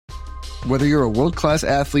Whether you're a world-class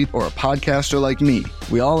athlete or a podcaster like me,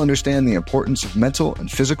 we all understand the importance of mental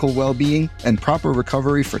and physical well-being and proper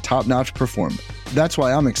recovery for top-notch performance. That's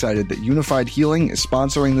why I'm excited that Unified Healing is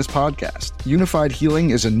sponsoring this podcast. Unified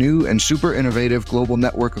Healing is a new and super innovative global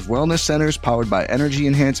network of wellness centers powered by Energy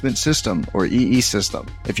Enhancement System, or EE System.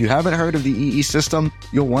 If you haven't heard of the EE System,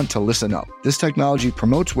 you'll want to listen up. This technology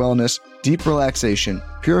promotes wellness, deep relaxation,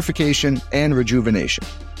 purification, and rejuvenation.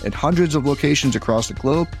 In hundreds of locations across the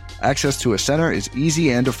globe, access to a center is easy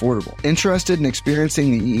and affordable. Interested in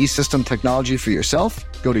experiencing the EE System technology for yourself?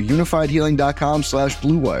 Go to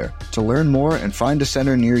unifiedhealing.com/bluewire to learn more and find a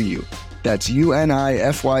center near you. That's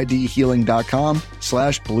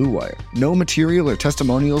unifydhealing.com/bluewire. No material or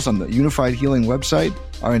testimonials on the Unified Healing website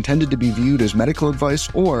are intended to be viewed as medical advice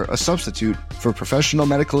or a substitute for professional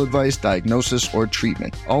medical advice, diagnosis, or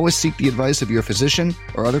treatment. Always seek the advice of your physician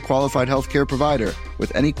or other qualified healthcare provider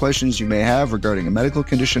with any questions you may have regarding a medical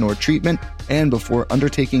condition or treatment and before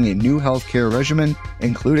undertaking a new healthcare regimen,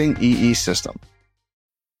 including EE System.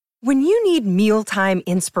 When you need mealtime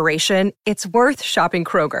inspiration, it's worth shopping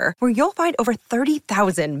Kroger, where you'll find over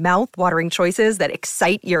 30,000 mouth-watering choices that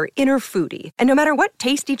excite your inner foodie. And no matter what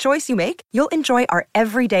tasty choice you make, you'll enjoy our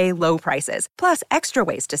everyday low prices, plus extra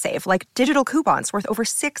ways to save, like digital coupons worth over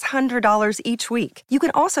 $600 each week. You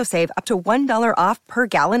can also save up to $1 off per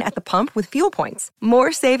gallon at the pump with fuel points.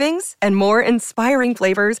 More savings and more inspiring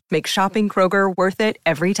flavors make shopping Kroger worth it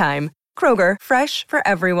every time. Kroger, fresh for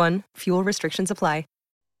everyone. Fuel restrictions apply.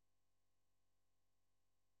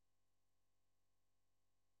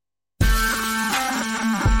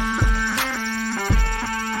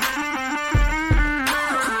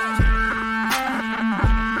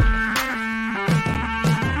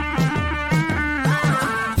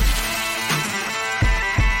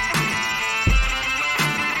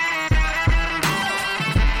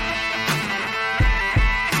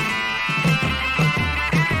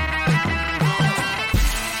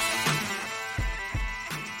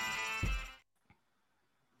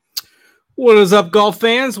 What is up, golf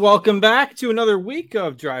fans? Welcome back to another week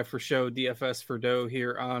of Drive for Show, DFS for Dough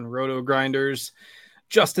here on Roto Grinders.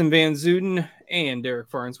 Justin Van Zuden and Derek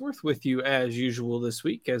Farnsworth with you as usual this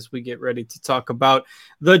week as we get ready to talk about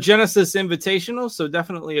the Genesis Invitational. So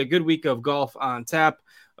definitely a good week of golf on tap.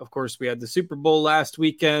 Of course, we had the Super Bowl last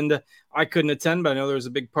weekend. I couldn't attend, but I know there was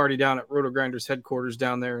a big party down at Roto Grinders headquarters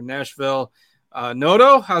down there in Nashville.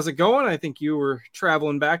 Noto, how's it going? I think you were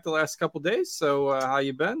traveling back the last couple days. So how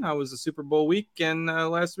you been? How was the Super Bowl week and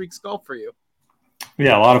last week's golf for you?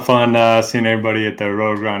 Yeah, a lot of fun seeing everybody at the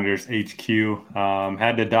Roto Grinders HQ.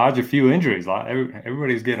 Had to dodge a few injuries.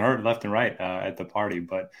 Everybody's getting hurt left and right at the party.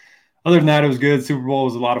 But other than that, it was good. Super Bowl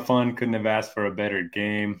was a lot of fun. Couldn't have asked for a better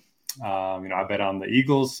game. I bet on the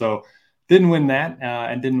Eagles, so didn't win that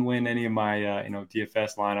and didn't win any of my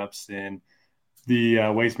DFS lineups in the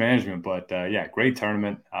Waste Management, but great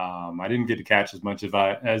tournament. I didn't get to catch as much of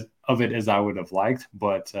it as I would have liked,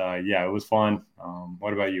 but it was fun.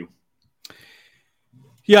 What about you?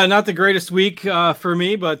 Yeah, not the greatest week for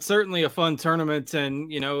me, but certainly a fun tournament.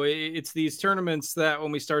 And it's these tournaments that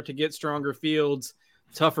when we start to get stronger fields,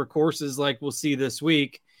 tougher courses like we'll see this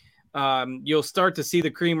week, you'll start to see the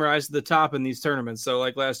cream rise to the top in these tournaments. So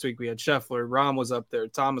like last week we had Scheffler, Rahm was up there,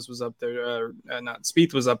 Thomas was up there,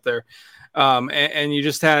 Spieth was up there. And you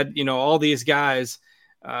just had, all these guys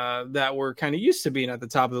that were kind of used to being at the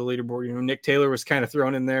top of the leaderboard. Nick Taylor was kind of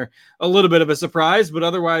thrown in there, a little bit of a surprise, but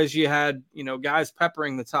otherwise you had, guys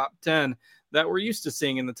peppering the top 10 that we're used to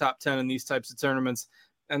seeing in the top 10 in these types of tournaments.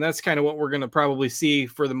 And that's kind of what we're going to probably see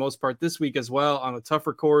for the most part this week as well on a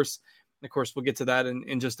tougher course. Of course, we'll get to that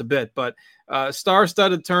in just a bit, but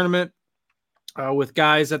star-studded tournament with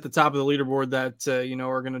guys at the top of the leaderboard that,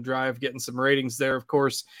 are going to drive getting some ratings there. Of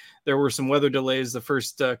course, there were some weather delays the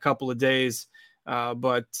first couple of days,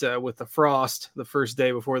 but with the frost the first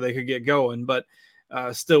day before they could get going, but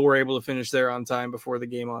still were able to finish there on time before the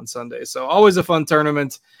game on Sunday. So always a fun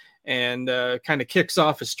tournament and kind of kicks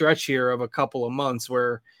off a stretch here of a couple of months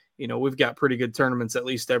where, we've got pretty good tournaments at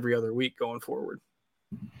least every other week going forward.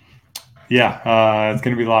 Yeah, it's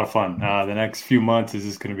going to be a lot of fun. The next few months is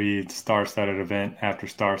just going to be star-studded event after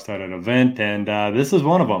star-studded event, and this is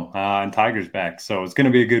one of them, and Tiger's back. So it's going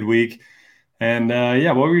to be a good week. And,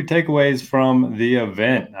 what were your takeaways from the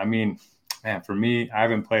event? I mean, man, for me, I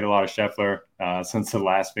haven't played a lot of Scheffler since the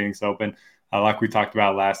last Phoenix Open, like we talked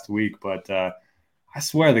about last week. But I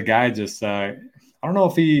swear the guy just I don't know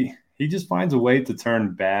if he just finds a way to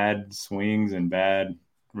turn bad swings and bad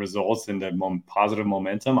results into positive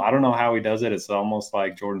momentum. I don't know how he does it. It's almost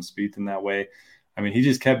like Jordan Spieth in that way. I mean, he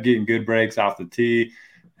just kept getting good breaks off the tee.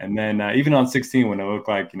 And then even on 16, when it looked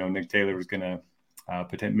like, Nick Taylor was going to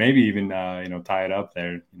maybe even tie it up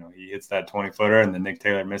there. He hits that 20-footer, and then Nick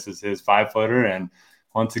Taylor misses his 5-footer, and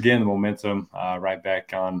once again the momentum right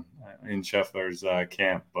back on in Scheffler's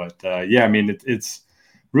camp. But it's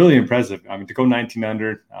really impressive. I mean, to go 19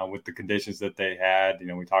 under with the conditions that they had.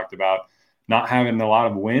 We talked about not having a lot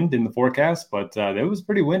of wind in the forecast, but it was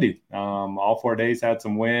pretty windy. All 4 days had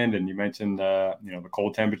some wind, and you mentioned the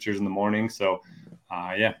cold temperatures in the morning. So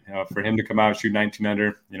for him to come out, shoot 19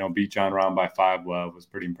 under, beat Jon Rahm by 5 was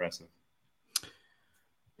pretty impressive.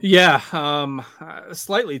 Yeah,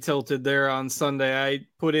 slightly tilted there on Sunday. I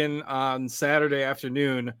put in on Saturday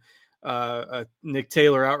afternoon a Nick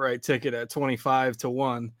Taylor outright ticket at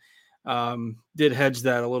 25-1. Did hedge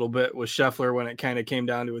that a little bit with Scheffler when it kind of came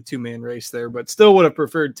down to a 2-man race there, but still would have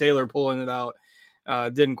preferred Taylor pulling it out.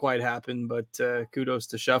 Didn't quite happen, but kudos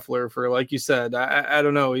to Scheffler for, like you said, I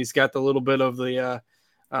don't know. He's got the little bit of the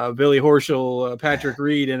Billy Horschel, Patrick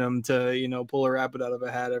Reed in him to, pull a rabbit out of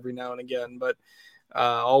a hat every now and again, but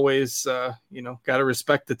always, got to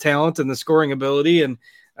respect the talent and the scoring ability. And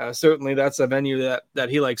certainly that's a venue that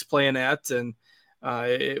he likes playing at. And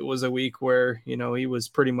it was a week where, he was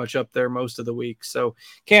pretty much up there most of the week. So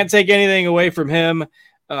can't take anything away from him.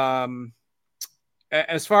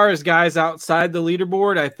 As far as guys outside the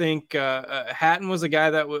leaderboard, I think Hatton was a guy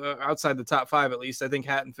that outside the top 5, at least. I think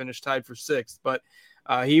Hatton finished tied for 6th, but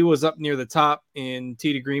he was up near the top in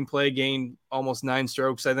tee to green play, gained almost 9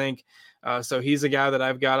 strokes, I think. So he's a guy that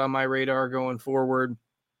I've got on my radar going forward.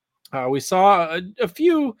 We saw a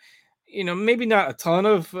few, maybe not a ton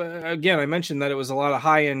of, again, I mentioned that it was a lot of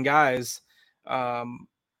high end guys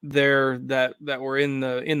there that were in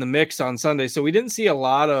the mix on Sunday. So we didn't see a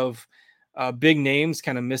lot of big names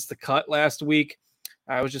kind of miss the cut last week.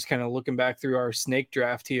 I was just kind of looking back through our snake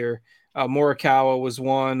draft here. Morikawa was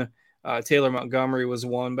one, Taylor Montgomery was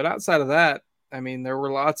one, but outside of that, I mean, there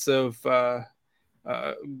were lots of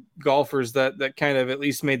golfers that kind of at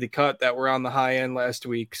least made the cut that were on the high end last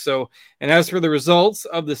week. So, and as for the results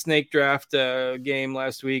of the snake draft game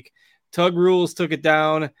last week, Tug Rules took it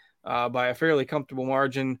down by a fairly comfortable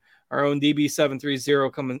margin. Our own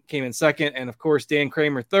DB730 came in second, and of course Dan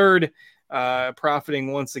Kramer third,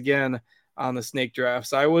 profiting once again on the snake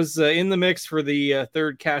drafts. I was in the mix for the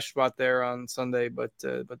third cash spot there on Sunday, but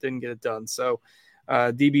didn't get it done. So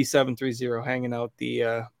DB730 hanging out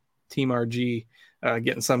the Team RG,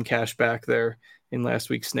 getting some cash back there in last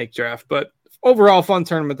week's snake draft. But overall fun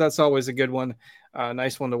tournament. That's always a good one.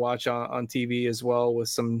 Nice one to watch on TV as well, with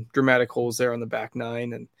some dramatic holes there on the back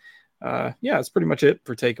 9. And that's pretty much it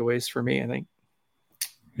for takeaways for me, I think.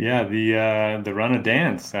 Yeah, the run of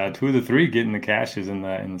Dan's 2 of the 3 getting the cashes in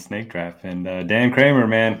the snake draft, and Dan Kramer,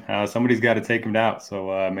 man, somebody's got to take him out.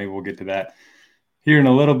 So maybe we'll get to that here in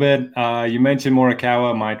a little bit. You mentioned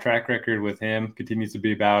Morikawa. My track record with him continues to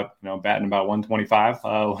be about, batting about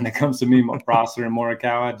 125 when it comes to me, Prosser and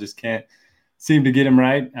Morikawa. Just can't seem to get him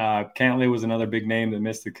right. Cantlay was another big name that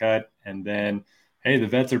missed the cut. And then, hey, the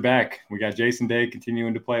vets are back. We got Jason Day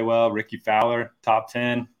continuing to play well. Ricky Fowler, top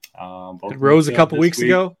 10. Rose a couple weeks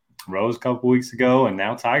ago. Rose a couple weeks ago, and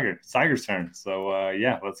now Tiger's turn. So,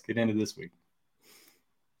 let's get into this week.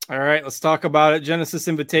 All right, let's talk about it. Genesis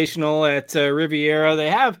Invitational at Riviera. They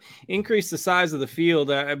have increased the size of the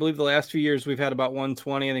field. I believe the last few years we've had about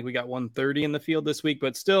 120. I think we got 130 in the field this week,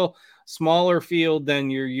 but still smaller field than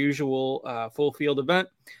your usual full field event.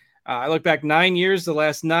 I look back 9 years. The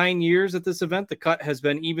last 9 years at this event, the cut has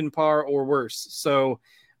been even par or worse. So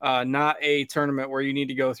not a tournament where you need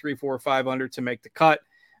to go 3, 4, 5 under to make the cut.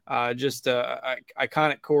 Just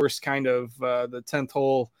iconic course, kind of the 10th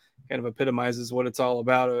hole kind of epitomizes what it's all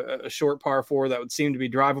about. A short par 4 that would seem to be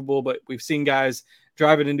drivable, but we've seen guys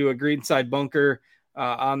drive it into a greenside bunker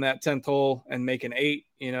on that 10th hole and make an 8.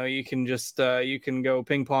 You can just you can go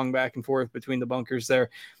ping pong back and forth between the bunkers there.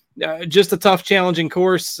 Just a tough, challenging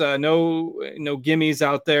course. No gimmies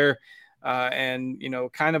out there, and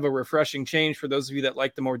kind of a refreshing change for those of you that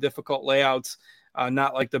like the more difficult layouts.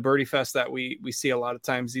 Not like the Birdie Fest that we see a lot of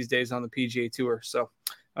times these days on the PGA Tour. So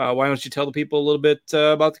why don't you tell the people a little bit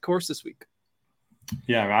about the course this week?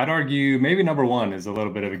 Yeah, I'd argue maybe number 1 is a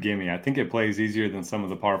little bit of a gimme. I think it plays easier than some of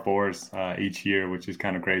the par 4s each year, which is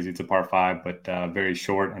kind of crazy. It's a par 5, but very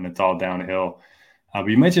short, and it's all downhill. But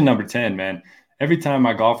you mentioned number 10, man. Every time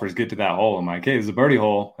my golfers get to that hole, I'm like, hey, it's a birdie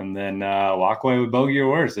hole, and then walk away with bogey or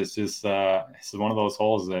worse. It's just it's one of those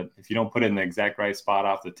holes that if you don't put it in the exact right spot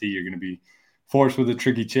off the tee, you're going to be forced with a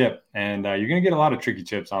tricky chip. And you're going to get a lot of tricky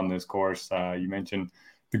chips on this course. You mentioned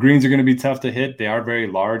the greens are going to be tough to hit. They are very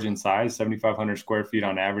large in size, 7,500 square feet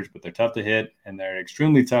on average, but they're tough to hit, and they're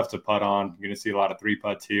extremely tough to putt on. You're going to see a lot of 3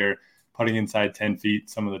 putts here, putting inside 10 feet,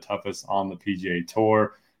 some of the toughest on the PGA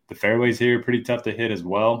Tour. The fairways here are pretty tough to hit as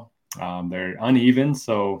well. They're uneven,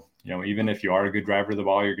 so even if you are a good driver of the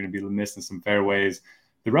ball, you're going to be missing some fairways.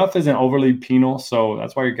 The rough isn't overly penal, so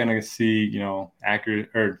that's why you're going to see accurate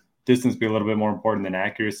or distance be a little bit more important than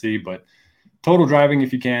accuracy. But total driving,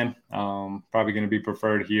 if you can, probably going to be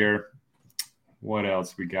preferred here. What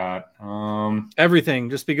else we got? Everything.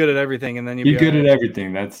 Just be good at everything, and then be good at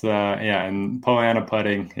everything. That's and Poa annua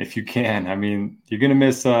putting, if you can. I mean, you're going to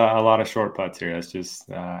miss a lot of short putts here. That's just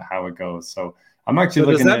how it goes. So I'm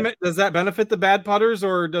actually looking at. Does that benefit the bad putters,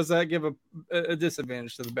 or does that give a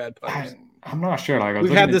disadvantage to the bad putters? I'm not sure. We've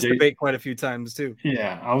had this debate quite a few times too.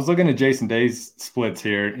 Yeah, I was looking at Jason Day's splits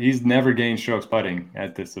here. He's never gained strokes putting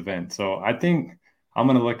at this event, so I think I'm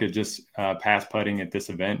going to look at just pass putting at this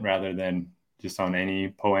event rather than just on any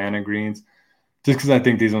Poa annua greens, just because I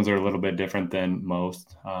think these ones are a little bit different than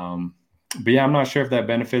most. But yeah, I'm not sure if that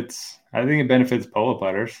benefits. I think it benefits Poa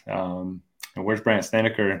putters. Where's Brandt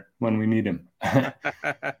Snedeker when we need him?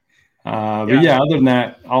 But yeah, other than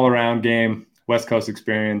that, all around game, West Coast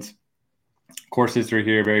experience, course history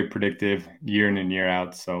here, very predictive year in and year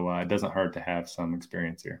out. So it doesn't hurt to have some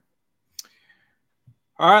experience here.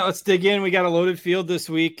 All right, let's dig in. We got a loaded field this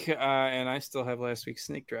week, and I still have last week's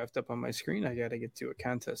snake draft up on my screen. I got to get to a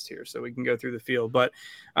contest here so we can go through the field. But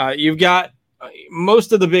you've got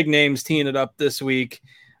most of the big names teeing it up this week.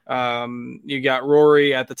 You got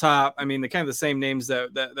Rory at the top. I mean, the same names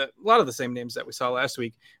that a lot of the same names that we saw last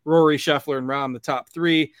week. Rory, Scheffler, and Rahm, the top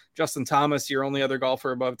three. Justin Thomas, your only other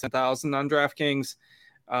golfer above 10,000 on DraftKings.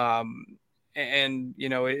 And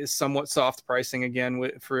it is somewhat soft pricing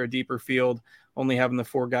again for a deeper field, only having the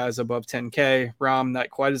four guys above 10K. Rahm, not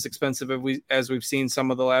quite as expensive as we've seen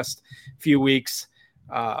some of the last few weeks.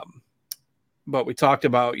 But we talked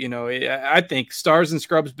about, I think Stars and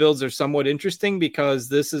Scrubs builds are somewhat interesting because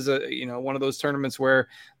this is one of those tournaments where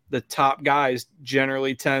the top guys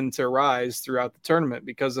generally tend to rise throughout the tournament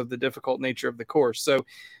because of the difficult nature of the course. So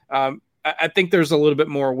I think there's a little bit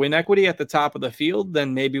more win equity at the top of the field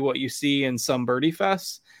than maybe what you see in some birdie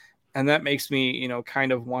fests. And that makes me,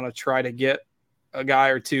 kind of want to try to get a guy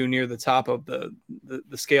or two near the top of the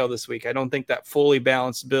scale this week. I don't think that fully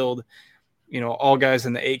balanced build, all guys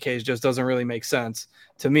in the 8Ks just doesn't really make sense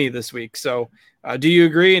to me this week. So do you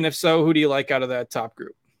agree? And if so, who do you like out of that top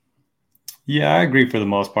group? Yeah, I agree for the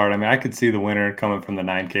most part. I mean, I could see the winner coming from the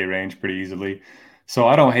 9K range pretty easily. So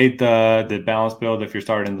I don't hate the balanced build if you're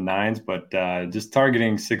starting in the 9s, but just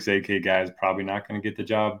targeting 6 8K guys probably not going to get the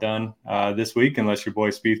job done this week unless your boy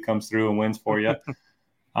Spieth comes through and wins for you.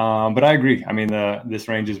 But I agree. I mean, this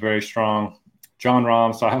range is very strong. Jon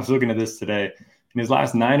Rahm, so I was looking at this today. In his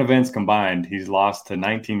last 9 events combined, he's lost to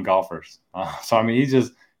 19 golfers. So I mean,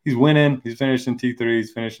 he's winning. He's finished in T3.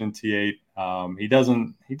 He's finished in T8. He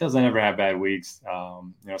doesn't ever have bad weeks.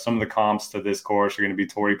 Some of the comps to this course are going to be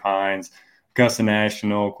Torrey Pines, Augusta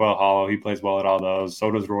National, Quail Hollow. He plays well at all those.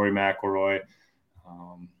 So does Rory McIlroy.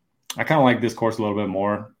 I kind of like this course a little bit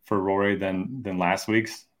more for Rory than last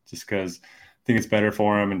week's, just because I think it's better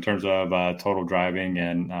for him in terms of total driving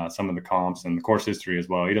and some of the comps and the course history as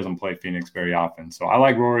well. He doesn't play Phoenix very often. So I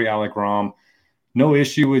like Rory. I like Rahm. No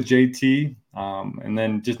issue with JT. And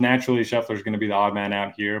then just naturally, Scheffler's going to be the odd man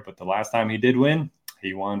out here. But the last time he did win,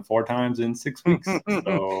 he won 4 times in 6 weeks.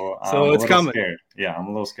 So it's coming. Scared. Yeah, I'm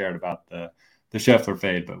a little scared about the Scheffler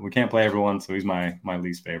fade. But we can't play everyone, so he's my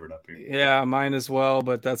least favorite up here. Yeah, mine as well.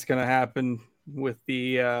 But that's going to happen with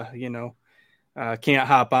the, can't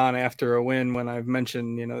hop on after a win when I've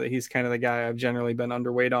mentioned, that he's kind of the guy I've generally been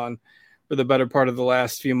underweight on for the better part of the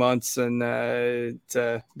last few months. And it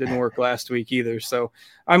didn't work last week either. So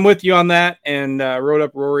I'm with you on that, and wrote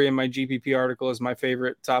up Rory in my GPP article as my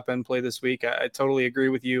favorite top end play this week. I totally agree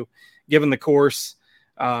with you, given the course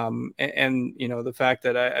and the fact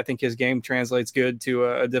that I think his game translates good to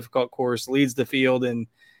a difficult course, leads the field, and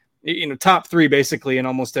top 3 basically in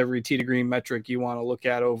almost every tee to green metric you want to look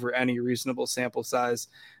at over any reasonable sample size.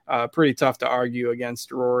 Pretty tough to argue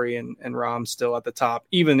against Rory and Rahm still at the top,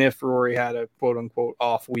 even if Rory had a quote unquote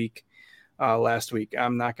off week last week.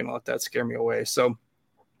 I'm not going to let that scare me away. So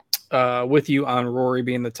with you on Rory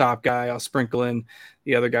being the top guy, I'll sprinkle in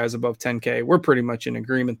the other guys above 10K. We're pretty much in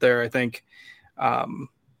agreement there, I think,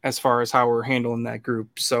 as far as how we're handling that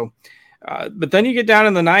group. So but then you get down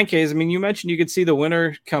in the 9Ks. I mean, you mentioned you could see the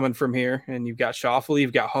winner coming from here, and you've got Schauffele,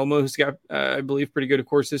 you've got Homa, who's got, I believe, pretty good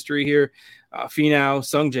course history here. Finau,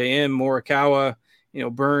 Sungjae Im, Morikawa,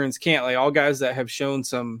 Burns, Cantlay, all guys that have shown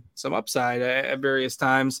some upside at various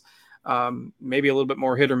times. Maybe a little bit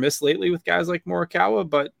more hit or miss lately with guys like Morikawa,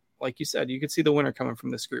 but like you said, you could see the winner coming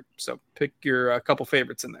from this group. So pick your couple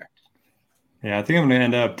favorites in there. Yeah, I think I'm going to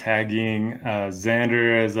end up tagging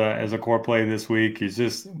Xander as a core play this week. He's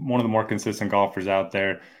just one of the more consistent golfers out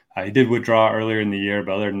there. He did withdraw earlier in the year,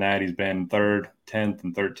 but other than that, he's been 3rd, 10th,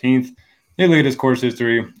 and 13th. You look at his course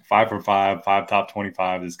history, 5 for 5, 5 top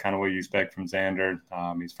 25 is kind of what you expect from Xander.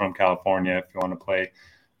 He's from California. If you want to play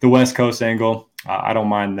the West Coast angle, I don't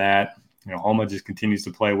mind that. Homa just continues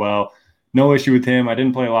to play well. No issue with him. I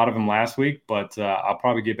didn't play a lot of him last week, but I'll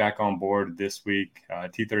probably get back on board this week.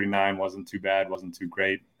 T39 wasn't too bad, wasn't too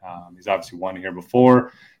great. He's obviously won here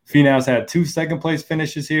before. Finau's had 2 second-place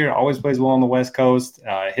finishes here, always plays well on the West Coast.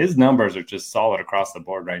 His numbers are just solid across the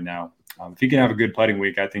board right now. If he can have a good putting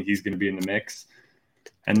week, I think he's going to be in the mix.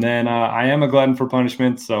 And then I am a glutton for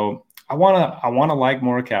punishment, so I want to like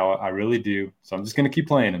Morikawa. I really do. So I'm just going to keep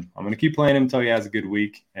playing him. I'm going to keep playing him until he has a good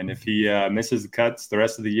week. And if he misses the cuts the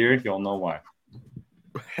rest of the year, you'll know why.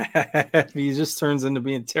 He just turns into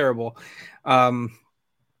being terrible. Do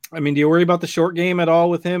you worry about the short game at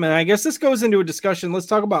all with him? And I guess this goes into a discussion. Let's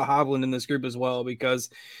talk about Hovland in this group as well,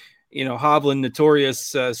 because, Hovland,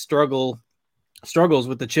 notorious struggles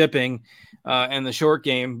with the chipping and the short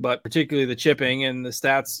game, but particularly the chipping, and the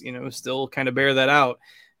stats, still kind of bear that out.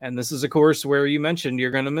 And this is a course where you mentioned you're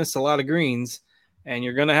going to miss a lot of greens and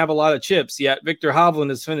you're going to have a lot of chips. Yet Viktor Hovland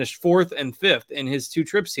has finished 4th and 5th in his 2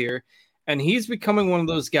 trips here. And he's becoming one of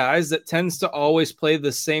those guys that tends to always play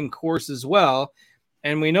the same course as well.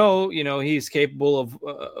 And we know, he's capable of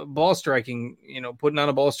ball striking, putting on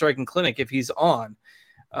a ball striking clinic if he's on.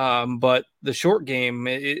 But the short game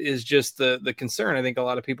is just the concern I think a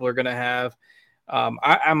lot of people are going to have.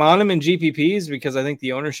 I'm on him in GPPs because I think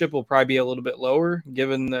the ownership will probably be a little bit lower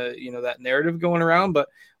given that narrative going around. But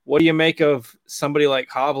what do you make of somebody like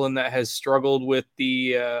Hovland that has struggled with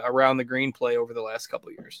the around the green play over the last couple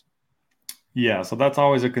of years? Yeah, so that's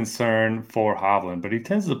always a concern for Hovland, but he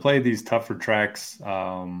tends to play these tougher tracks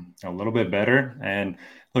a little bit better. And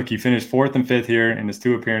look, he finished 4th and 5th here in his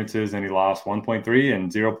 2 appearances, and he lost 1.3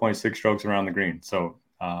 and 0.6 strokes around the green. So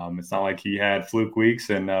it's not like he had fluke weeks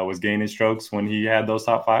and was gaining strokes when he had those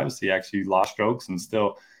top 5s. He actually lost strokes and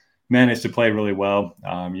still managed to play really well.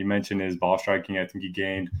 You mentioned his ball striking. I think he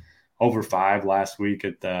gained over 5 last week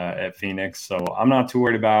at Phoenix. So I'm not too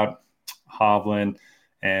worried about Hovland.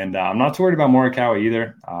 And I'm not too worried about Morikawa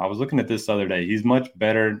either. I was looking at this the other day. He's much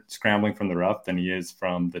better scrambling from the rough than he is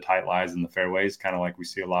from the tight lies in the fairways, kind of like we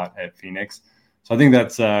see a lot at Phoenix. So I think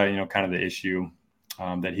that's, kind of the issue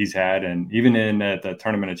that he's had. And even at the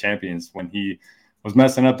Tournament of Champions, when he was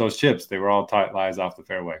messing up those chips, they were all tight lies off the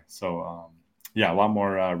fairway. So, a lot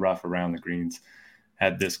more rough around the greens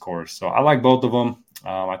at this course. So I like both of them.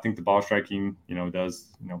 I think the ball striking,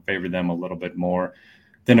 does, favor them a little bit more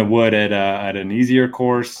than it would at an easier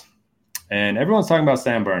course. And everyone's talking about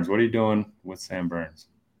Sam Burns. What are you doing with Sam Burns?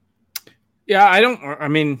 Yeah,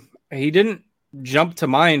 he didn't jump to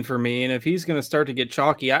mind for me. And if he's going to start to get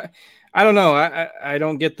chalky, I don't know. I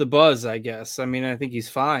don't get the buzz, I guess. I think he's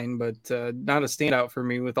fine, but not a standout for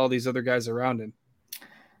me with all these other guys around him.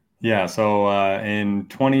 Yeah, so in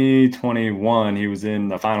 2021, he was in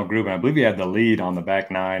the final group, and I believe he had the lead on the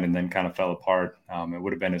back 9 and then kind of fell apart. It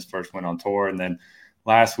would have been his first win on tour. And then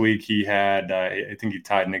last week he had, I think he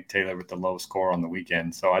tied Nick Taylor with the low score on the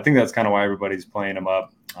weekend. So I think that's kind of why everybody's playing him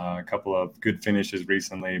up. A couple of good finishes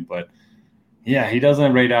recently, but yeah, he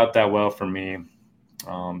doesn't rate out that well for me.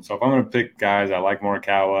 So if I'm going to pick guys, I like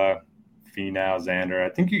Morikawa, Finau, Xander. I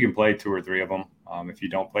think you can play 2 or 3 of them if you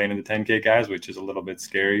don't play into the 10K guys, which is a little bit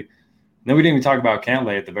scary. And then we didn't even talk about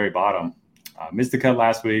Cantlay at the very bottom. Missed the cut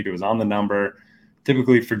last week. It was on the number.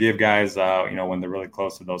 Typically forgive guys, when they're really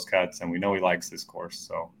close to those cuts, and we know he likes this course.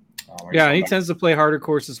 So and he tends to play harder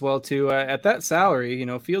course as well too. At that salary,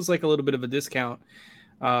 feels like a little bit of a discount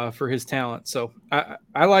for his talent. So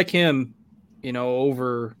I like him,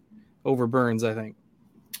 over Burns, I think.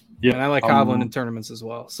 Yeah, and I like Hovland in tournaments as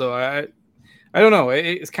well. So I don't know.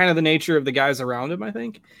 It's kind of the nature of the guys around him, I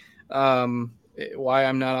think. Why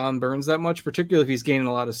I'm not on Burns that much, particularly if he's gaining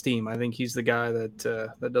a lot of steam. I think he's the guy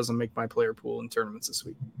that doesn't make my player pool in tournaments this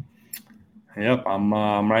week. Yep, I'm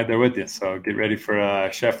right there with you. So get ready for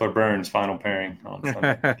Scheffler Burns final pairing on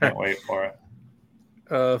Sunday. Can't wait for it.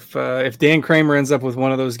 If Dan Kramer ends up with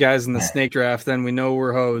one of those guys in the snake draft, then we know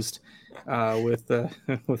we're hosed with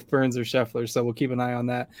Burns or Scheffler. So we'll keep an eye on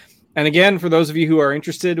that. And again, for those of you who are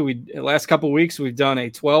interested, last couple of weeks we've done a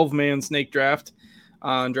 12-man snake draft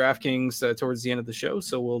on DraftKings towards the end of the show.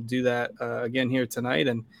 So we'll do that again here tonight,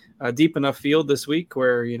 and a deep enough field this week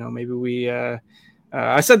where, maybe we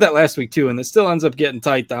I said that last week too, and it still ends up getting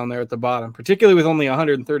tight down there at the bottom, particularly with only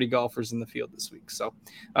 130 golfers in the field this week. So,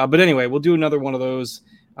 but anyway, we'll do another one of those,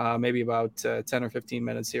 maybe about 10 or 15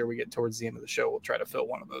 minutes here. We get towards the end of the show. We'll try to fill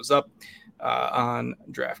one of those up. on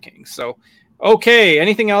DraftKings. So, okay,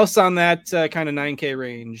 anything else on that kind of 9K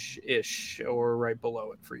range-ish or right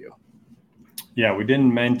below it for you? Yeah, we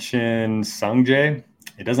didn't mention Sung Jae.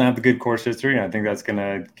 He doesn't have the good course history, and I think that's going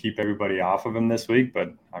to keep everybody off of him this week.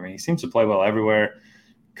 But, I mean, he seems to play well everywhere,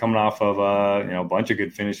 coming off of a bunch of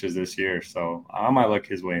good finishes this year. So I might look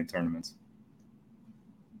his way in tournaments.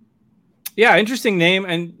 Yeah, interesting name.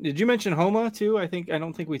 And did you mention Homa too? I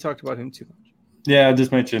don't think we talked about him too much. Yeah, I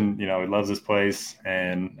just mentioned, he loves this place,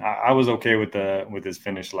 and I was okay with his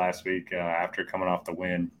finish last week after coming off the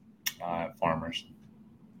win at Farmers.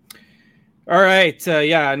 All right,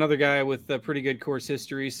 another guy with a pretty good course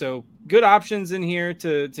history. So good options in here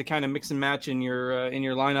to kind of mix and match in your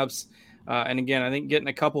lineups. And again, I think getting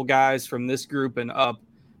a couple guys from this group and up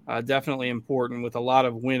definitely important with a lot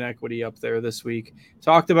of win equity up there this week.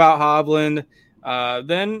 Talked about Hovland.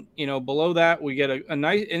 Then, below that, we get an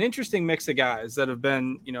interesting mix of guys that have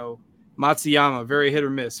been, Matsuyama, very hit or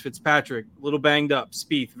miss. Fitzpatrick, a little banged up.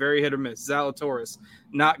 Spieth, very hit or miss. Zalatoris,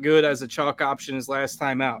 not good as a chalk option his last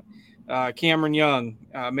time out. Cameron Young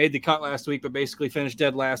made the cut last week, but basically finished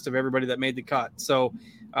dead last of everybody that made the cut. So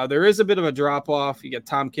there is a bit of a drop-off. You got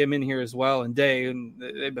Tom Kim in here as well and Day, and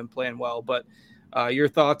they've been playing well. But your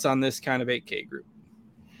thoughts on this kind of 8K group?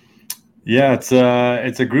 Yeah,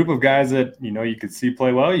 it's a group of guys that, you could see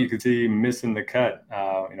play well. You could see missing the cut.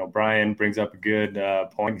 Brian brings up a good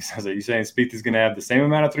point. He says, are you saying Spieth is going to have the same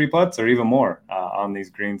amount of 3-putts or even more on these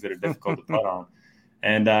greens that are difficult to putt on?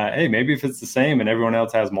 And, hey, maybe if it's the same and everyone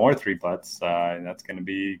else has more 3-putts, that's going to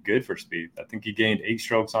be good for Spieth. I think he gained 8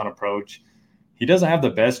 strokes on approach. He doesn't have the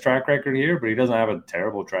best track record here, but he doesn't have a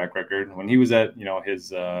terrible track record. When he was at,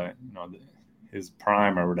 his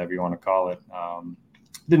prime or whatever you want to call it,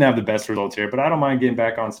 didn't have the best results here, but I don't mind getting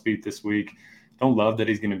back on Spieth this week. Don't love that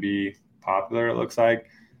he's going to be popular, it looks like.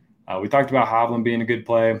 We talked about Hovland being a good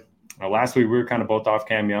play. Last week, we were kind of both off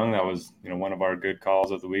Cam Young. That was, one of our good calls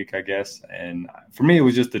of the week, I guess. And for me, it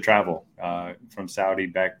was just the travel from Saudi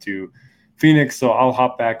back to Phoenix. So I'll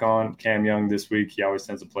hop back on Cam Young this week. He always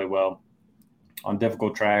tends to play well on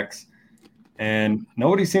difficult tracks. And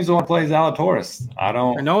nobody seems to want to play Zalatoris.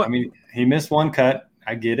 I mean, he missed one cut.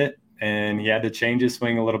 I get it. And he had to change his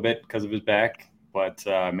swing a little bit because of his back. But,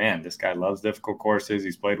 man, this guy loves difficult courses.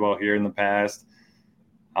 He's played well here in the past.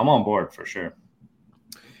 I'm on board for sure.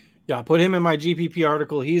 Yeah, I put him in my GPP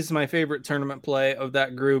article. He's my favorite tournament play of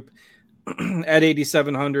that group at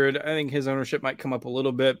 8,700. I think his ownership might come up a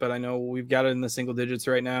little bit, but I know we've got it in the single digits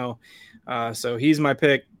right now. So he's my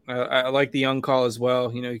pick. I like the Young call as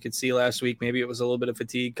well. You could see last week, maybe it was a little bit of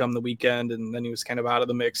fatigue come the weekend, and then he was kind of out of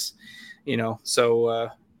the mix, So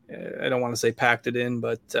I don't want to say packed it in,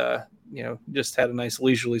 but, just had a nice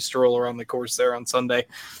leisurely stroll around the course there on Sunday.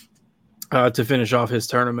 To finish off his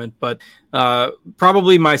tournament. But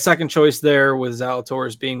probably my second choice there was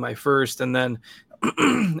Zalatoris being my first, and then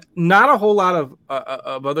not a whole lot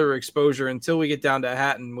of other exposure until we get down to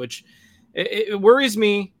Hatton, which it worries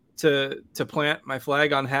me to plant my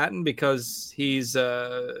flag on Hatton because he's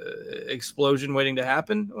explosion waiting to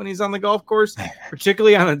happen when he's on the golf course,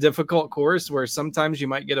 particularly on a difficult course where sometimes you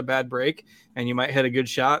might get a bad break and you might hit a good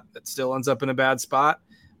shot that still ends up in a bad spot.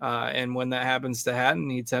 And when that happens to Hatton,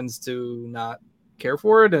 he tends to not care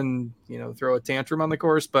for it and, throw a tantrum on the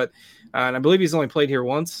course. But and I believe he's only played here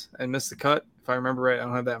once and missed the cut, if I remember right. I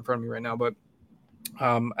don't have that in front of me right now. But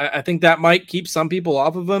I think that might keep some people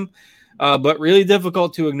off of him. But really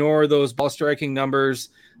difficult to ignore those ball striking numbers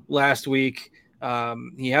last week.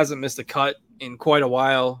 He hasn't missed a cut in quite a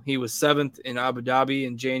while. He was 7th in Abu Dhabi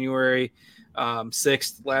in January,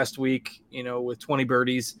 6th last week, with 20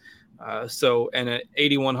 birdies. And at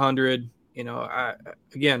 8,100,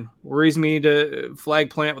 again, worries me to flag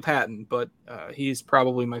plant with Hatton, but he's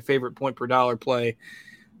probably my favorite point per dollar play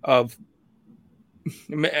of,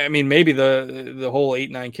 maybe the whole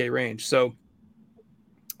 8-9K range. So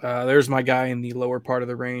there's my guy in the lower part of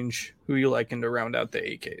the range. Who you liking to round out the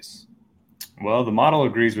 8Ks? Well, the model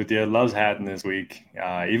agrees with you. Loves Hatton this week.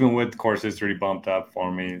 Even with course history bumped up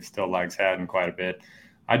for me, still likes Hatton quite a bit.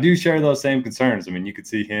 I do share those same concerns. You could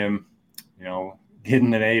see him,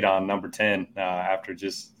 getting an 8 on number 10 after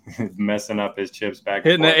just messing up his chips back.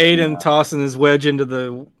 Hitting an 8 and tossing his wedge into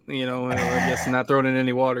the, I guess not throwing in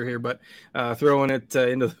any water here, but throwing it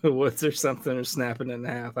into the woods or something or snapping it in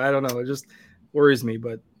half. I don't know. It just worries me,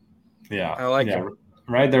 but yeah, I like it.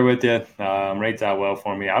 Right there with you. Rates out well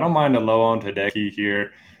for me. I don't mind a low on Hideki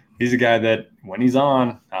here. He's a guy that when he's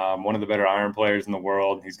on, one of the better iron players in the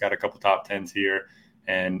world. He's got a couple top 10s here.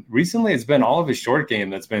 And recently it's been all of his short game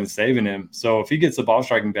that's been saving him. So if he gets the ball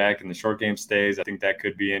striking back and the short game stays, I think that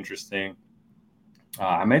could be interesting.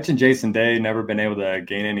 I mentioned Jason Day, never been able to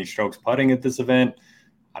gain any strokes putting at this event.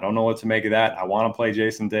 I don't know what to make of that. I want to play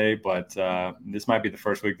Jason Day, but this might be the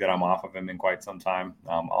first week that I'm off of him in quite some time.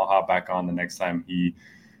 I'll hop back on the next time he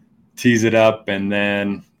tees it up. And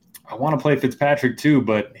then I want to play Fitzpatrick too,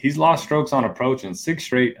 but he's lost strokes on approach in 6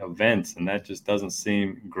 straight events, and that just doesn't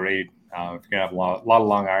seem great. If you're going to have a lot of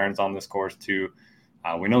long irons on this course too.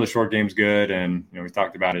 We know the short game's good, and we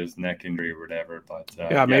talked about his neck injury or whatever.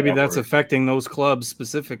 But maybe that's affecting those clubs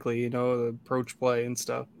specifically. The approach play and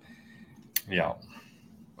stuff. Yeah,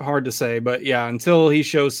 hard to say, but yeah, until he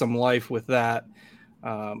shows some life with that,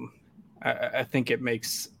 I think it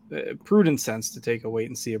makes prudent sense to take a wait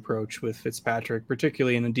and see approach with Fitzpatrick,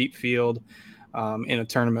 particularly in a deep field, in a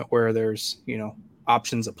tournament where there's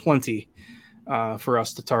options aplenty for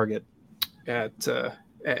us to target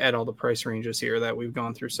at all the price ranges here that we've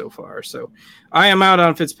gone through so far. So I am out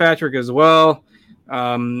on Fitzpatrick as well.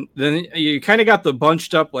 Then you kind of got the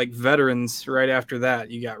bunched up like veterans right after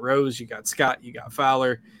that. You got Rose, you got Scott, you got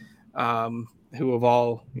Fowler, who have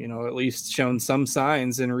all, at least shown some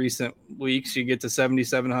signs in recent weeks. You get to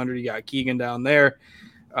 7,700, you got Keegan down there.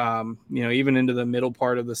 Even into the middle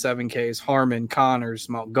part of the 7Ks, Harmon, Connors,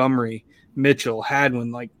 Montgomery, Mitchell, Hadwin,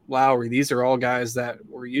 like Lowry. These are all guys that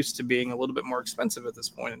were used to being a little bit more expensive at this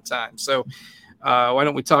point in time. So why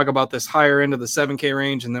don't we talk about this higher end of the 7K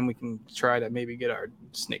range, and then we can try to maybe get our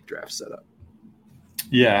snake draft set up.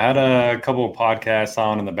 Yeah, I had a couple of podcasts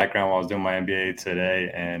on in the background while I was doing my NBA today,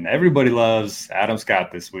 and everybody loves Adam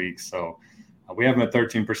Scott this week. So we have him at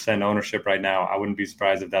 13% ownership right now. I wouldn't be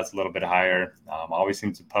surprised if that's a little bit higher. Always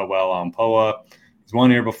seems to putt well on POA. He's won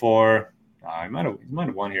here before. He might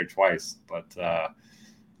have won here twice, but I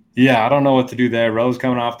don't know what to do there. Rose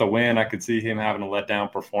coming off the win, I could see him having a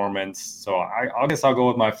letdown performance. So I guess I'll go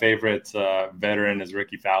with my favorite veteran is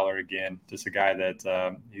Ricky Fowler again. Just a guy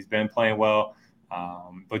that he's been playing well.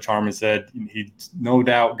 Butch Harmon said he's no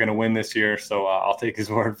doubt going to win this year, so I'll take his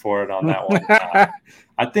word for it on that one.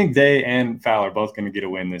 I think Day and Fowler are both going to get a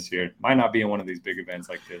win this year. Might not be in one of these big events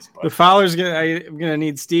like this. But Fowler's I'm going to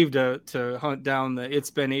need Steve to hunt down the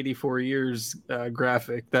 "It's Been 84 Years"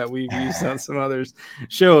 graphic that we've used on some other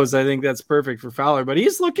shows. I think that's perfect for Fowler. But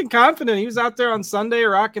he's looking confident. He was out there on Sunday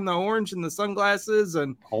rocking the orange and the sunglasses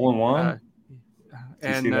and hole in one.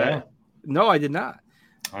 Did you see that? No, I did not.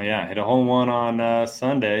 Oh yeah, hit a hole in one on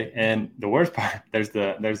Sunday, and the worst part, there's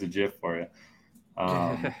the GIF for you.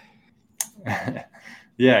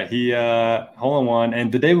 Yeah, he hole in one, and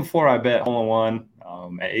the day before I bet hole in one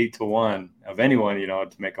at 8-1 of anyone,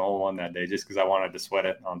 to make a hole in one that day, just because I wanted to sweat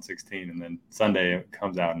it on 16, and then Sunday it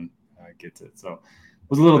comes out and gets it. So it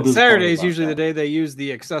was a little disappointing. Saturday is usually the day they use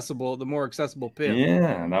the more accessible pin.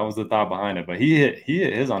 Yeah, that was the thought behind it. But he hit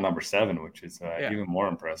his on number 7, which is even more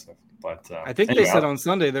impressive. But I think they said on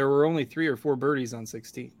Sunday there were only 3 or 4 birdies on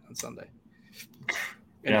 16 on Sunday.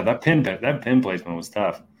 Yeah, that pin placement was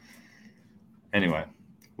tough. Anyway,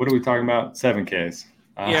 what are we talking about? 7Ks.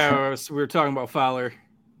 We were talking about Fowler,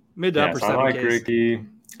 mid to upper 7Ks. I like Ricky.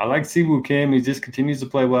 I like Siwoo Kim. He just continues to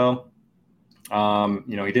play well.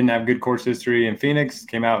 He didn't have good course history in Phoenix.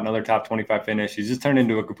 Came out another top 25 finish. He's just turned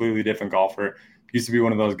into a completely different golfer. Used to be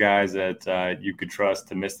one of those guys that you could trust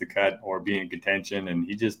to miss the cut or be in contention, and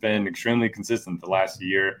he's just been extremely consistent the last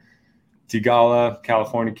year. Tigala,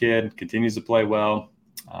 California kid, continues to play well.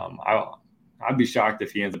 I'd be shocked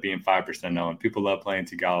if he ends up being 5% owned. People love playing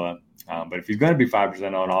Tigala, but if he's going to be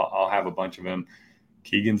 5% owned, I'll have a bunch of him.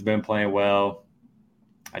 Keegan's been playing well.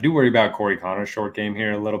 I do worry about Corey Connors' short game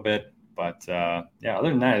here a little bit, but other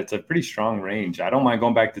than that, it's a pretty strong range. I don't mind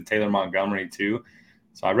going back to Taylor Montgomery too.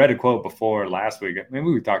 So I read a quote before last week. Maybe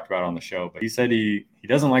we talked about it on the show, but he said he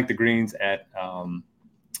doesn't like the greens in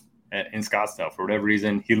Scottsdale for whatever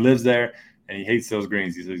reason. He lives there and he hates those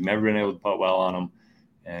greens. He says he's never been able to putt well on them,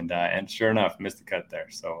 and sure enough, missed the cut there.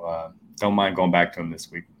 So don't mind going back to him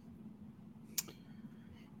this week.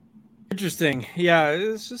 Interesting. Yeah,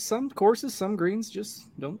 it's just some courses, some greens just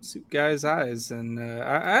don't suit guys' eyes, and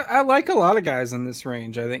I like a lot of guys in this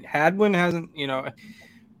range. I think Hadwin hasn't,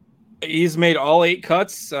 he's made all 8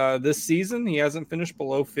 cuts this season. He hasn't finished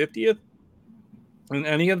below 50th in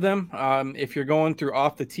any of them. If you're going through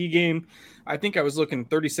off the tee game, I think I was looking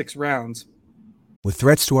 36 rounds. With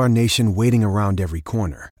threats to our nation waiting around every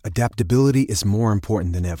corner, adaptability is more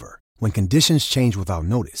important than ever. When conditions change without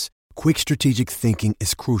notice, quick strategic thinking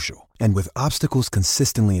is crucial. And with obstacles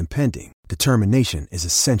consistently impending, determination is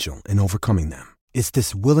essential in overcoming them. It's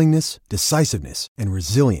this willingness, decisiveness, and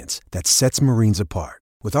resilience that sets Marines apart.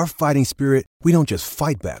 With our fighting spirit, we don't just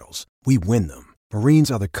fight battles, we win them.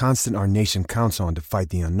 Marines are the constant our nation counts on to fight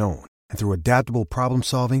the unknown. And through adaptable problem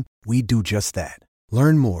solving, we do just that.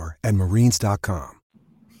 Learn more at marines.com.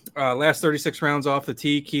 Last 36 rounds off the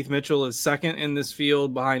tee, Keith Mitchell is second in this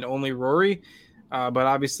field behind only Rory. But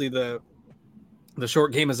obviously the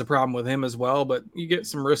short game is a problem with him as well, but you get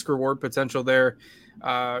some risk reward potential there.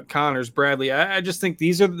 Connors, Bradley. I just think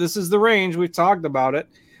this is the range. We've talked about it.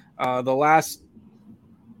 The last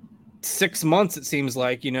 6 months, it seems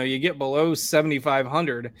like, you get below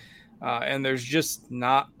 7,500 and there's just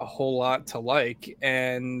not a whole lot to like.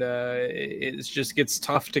 And it just gets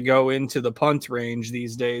tough to go into the punt range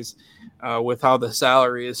these days with how the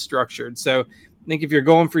salary is structured. So I think if you're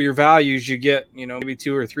going for your values, you get, maybe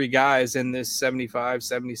 2 or 3 guys in this 75,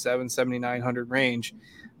 77, 7,900 range.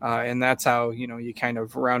 And that's how, you kind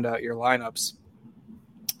of round out your lineups.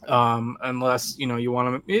 Unless, you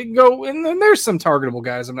want to go, and then there's some targetable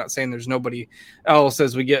guys. I'm not saying there's nobody else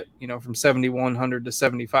as we get, from 7,100 to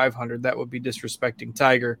 7,500. That would be disrespecting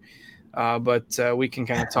Tiger. But we can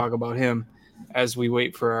kind of talk about him as we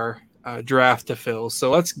wait for our draft to fill. So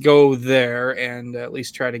let's go there and at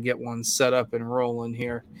least try to get one set up and rolling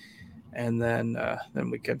here. And then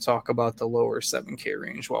we can talk about the lower 7K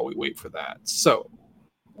range while we wait for that. So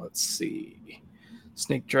let's see.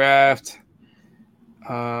 Snake draft.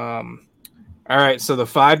 All right. So the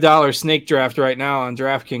 $5 snake draft right now on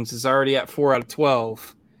DraftKings is already at 4 out of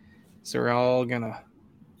 12. So we're all going to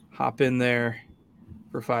hop in there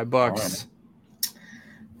for $5. Right.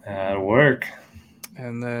 That'll work.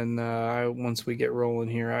 And then once we get rolling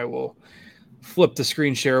here, I will flip the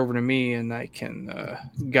screen share over to me and I can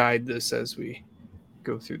guide this as we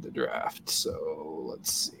go through the draft. So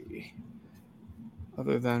let's see.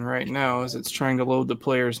 Other than right now, as it's trying to load the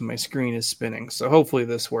players and my screen is spinning. So hopefully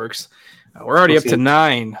this works. We're already up to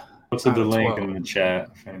 9. What's the link in the chat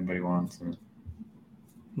if anybody wants it?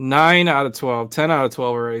 9 out of 12, 10 out of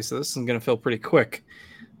 12 already. So this is going to feel pretty quick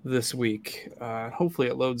this week. Hopefully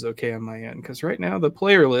it loads okay on my end because right now the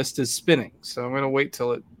player list is spinning. So I'm going to wait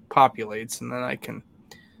till it populates and then I can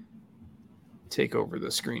take over the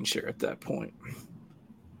screen share at that point.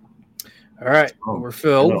 All right. We're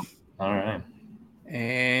filled. All right.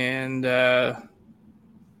 And not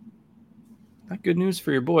good news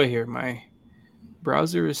for your boy here. My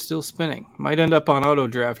browser is still spinning. Might end up on auto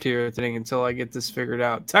draft here today until I get this figured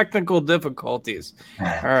out. Technical difficulties. All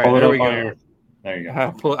right, there we go. There you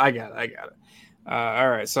go. I got it. All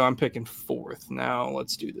right, so I'm picking 4th. Now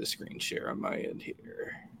let's do the screen share on my end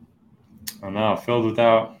here. Oh no, filled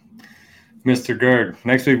without Mr. Gerg.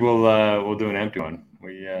 Next week we'll do an empty one.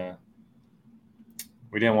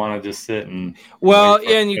 We didn't want to just sit and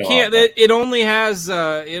and you can't. It only has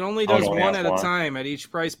it only does one at a time at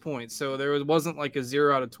each price point. So there wasn't like a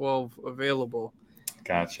 0 out of 12 available.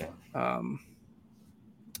 Gotcha. And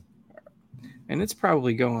it's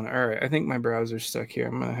probably going. All right, I think my browser's stuck here.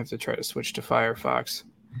 I'm gonna have to try to switch to Firefox.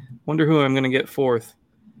 Wonder who I'm gonna get 4th.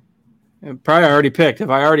 And probably already picked. If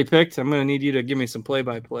I already picked, I'm gonna need you to give me some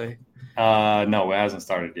play-by-play. No, it hasn't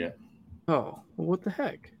started yet. Oh, well, what the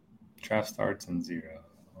heck? Draft starts in 0.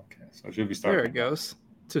 Okay, so it should be starting. There it goes.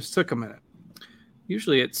 Just took a minute.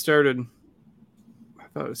 Usually it started. I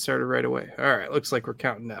thought it started right away. All right, looks like we're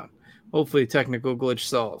counting down. Hopefully, technical glitch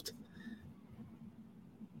solved.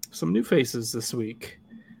 Some new faces this week.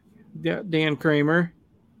 Yeah, Dan Kramer.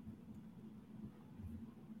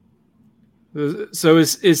 So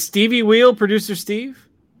is Stevie Wheel producer Steve?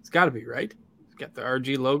 It's got to be, right? It's got the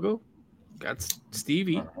RG logo. Got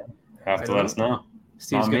Stevie. Have to let us know.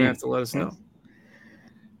 Steve's going to have to let us know.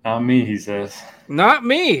 Not me, he says. Not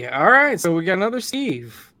me. All right, so we got another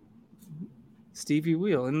Steve. Stevie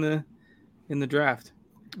Wheel in the draft.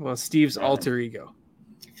 Well, Steve's alter ego.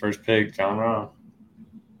 First pick, John Rahm.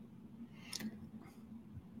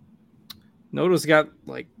 Noto's got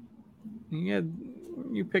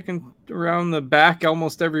you picking around the back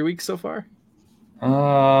almost every week so far?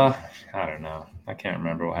 I don't know. I can't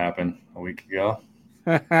remember what happened a week ago.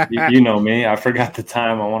 you know me. I forgot the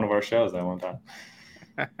time on one of our shows that one time.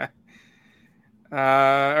 All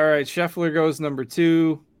right. Scheffler goes number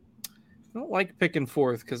 2. I don't like picking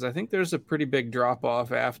 4th because I think there's a pretty big drop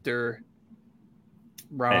off after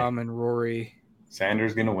Rahm and Rory.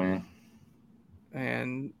 Sanders going to win.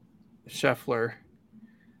 And Scheffler.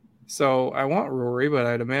 So I want Rory, but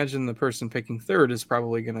I'd imagine the person picking 3rd is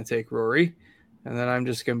probably going to take Rory. And then I'm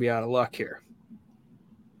just going to be out of luck here.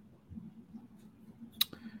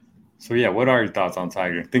 So, yeah, what are your thoughts on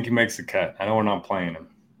Tiger? Think he makes the cut? I know we're not playing him.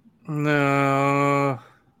 No,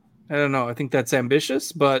 I don't know. I think that's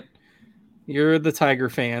ambitious, but you're the Tiger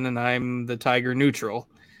fan and I'm the Tiger neutral.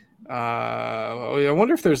 I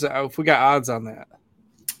wonder if we got odds on that.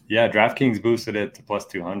 Yeah, DraftKings boosted it to plus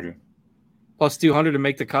 200. Plus 200 to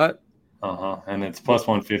make the cut? And it's plus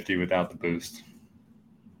 150 without the boost.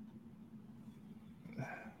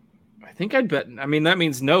 think I'd bet. I mean, that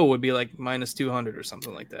means no would be like minus 200 or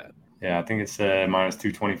something like that. Yeah, I think it's minus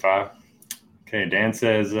 225. Okay, Dan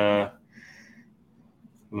says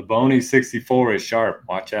Laboni 64 is sharp.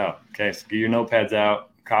 Watch out. Okay, so get your notepads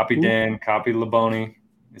out. Copy Dan, copy Laboni.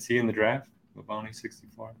 Is he in the draft? Laboni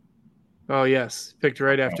 64. Oh, yes. Picked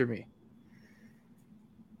right after me.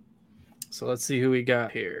 So let's see who we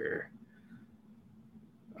got here.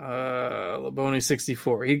 Laboni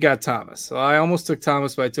 64. He got Thomas. So I almost took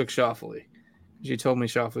Thomas, but I took Schauffele. You told me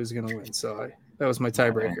Schauffele was going to win, so that was my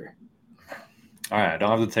tiebreaker. All right, I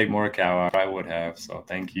don't have to take Morikawa. I would have, so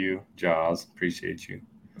thank you, Jaws. Appreciate you.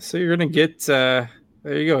 So you're going to get there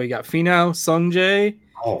you go. You got Finau, Sungjae.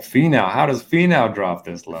 Oh, Finau. How does Finau drop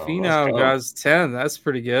this low? Finau guys 10. That's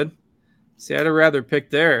pretty good. See, I'd have rather pick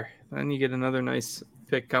there. Then you get another nice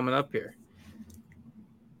pick coming up here.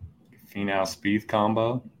 Finau Spieth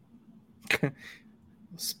combo.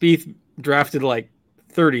 Spieth drafted like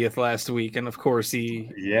 30th last week, and of course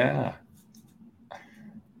he. Yeah.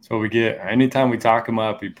 So we get anytime we talk him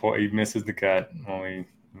up, he misses the cut.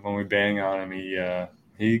 When we bang on him,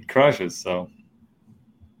 he crushes. So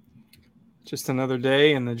just another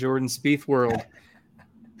day in the Jordan Spieth world.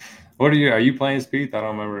 What are you playing Spieth? I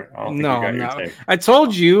don't remember. I don't think no, you got your take. I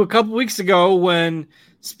told you a couple weeks ago when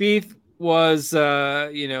Spieth was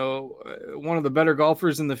one of the better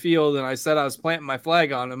golfers in the field, and I said I was planting my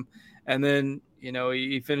flag on him, and then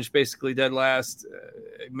he finished basically dead last.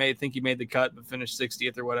 Think he made the cut, but finished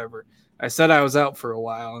 60th or whatever. I said I was out for a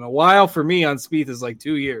while, and a while for me on Spieth is like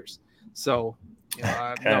 2 years. So no,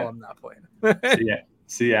 I'm not playing.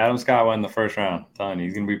 See, Adam Scott won the first round. I'm telling you,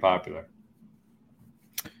 he's gonna be popular.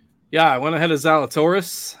 Yeah, I went ahead of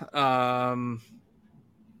Zalatoris,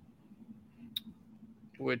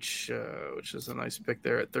 which is a nice pick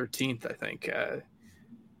there at 13th, I think.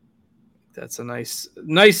 That's a nice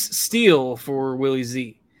steal for Willie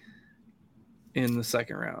Z in the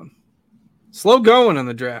second round. Slow going in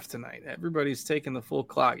the draft tonight. Everybody's taking the full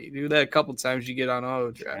clock. You do that a couple times, you get on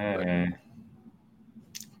auto draft.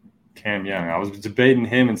 Cam Young. I was debating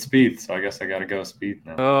him and Spieth, so I guess I got to go Spieth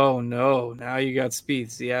now. Oh, no. Now you got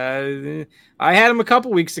Spieth. Yeah, I had him a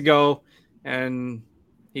couple weeks ago, and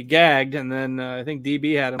he gagged, and then I think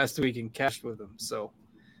DB had him last week and cashed with him. So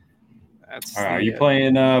that's all right. Are you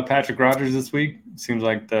playing Patrick Rogers this week? Seems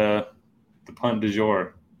like the punt du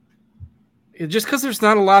jour. Just because there's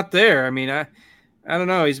not a lot there. I mean, I don't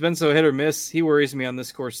know. He's been so hit or miss. He worries me on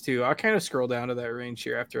this course, too. I'll kind of scroll down to that range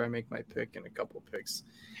here after I make my pick and a couple of picks.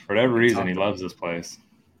 For whatever reason, he loves this place.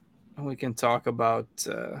 We can talk about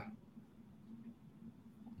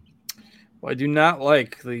I do not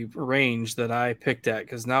like the range that I picked at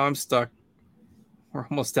because now I'm stuck. We're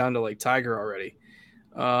almost down to like Tiger already.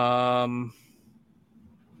 I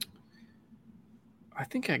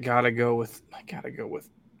think I gotta go with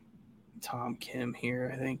Tom Kim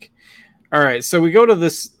here, I think. All right, so we go to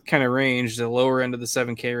this kind of range, the lower end of the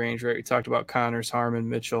 7K range, right? We talked about Connors, Harmon,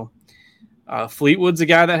 Mitchell. Fleetwood's a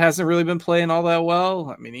guy that hasn't really been playing all that well.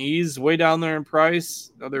 I mean, he's way down there in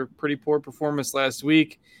price. Another pretty poor performance last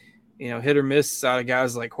week. Hit or miss out of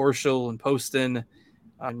guys like Horschel and Poston.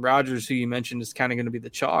 And Rogers, who you mentioned, is kind of going to be the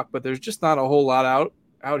chalk, but there's just not a whole lot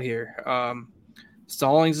out here.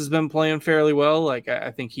 Stallings has been playing fairly well. Like,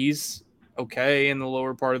 I think he's okay in the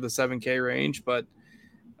lower part of the 7K range, but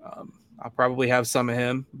I'll probably have some of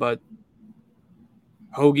him. But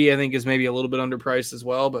Hoagie, I think, is maybe a little bit underpriced as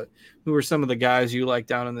well. But who are some of the guys you like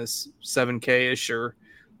down in this 7K-ish or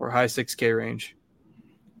high 6K range?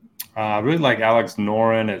 I really like Alex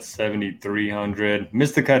Noren at 7,300.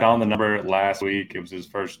 Missed the cut on the number last week. It was his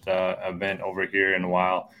first event over here in a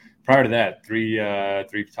while. Prior to that, three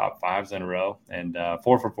top fives in a row and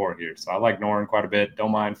 4 for 4 here. So I like Noren quite a bit.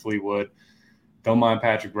 Don't mind Fleetwood. Don't mind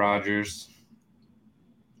Patrick Rogers.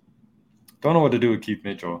 Don't know what to do with Keith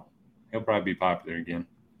Mitchell. He'll probably be popular again.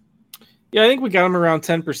 Yeah, I think we got him around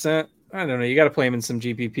 10%. I don't know. You got to play him in some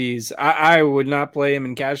GPPs. I would not play him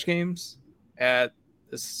in cash games at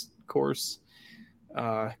this course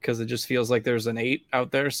because it just feels like there's an 8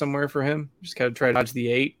 out there somewhere for him. Just got to try to dodge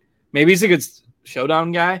the 8. Maybe he's a good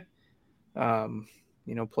showdown guy.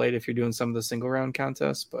 Play it if you're doing some of the single round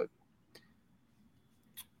contests, but a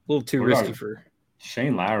little too risky for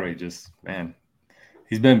Shane Lowry.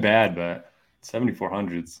 He's been bad, but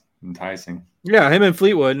 7,400's enticing. Yeah, him and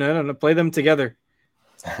Fleetwood. I don't know. Play them together.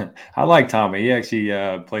 I like Tommy. He actually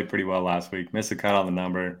played pretty well last week. Missed a cut on the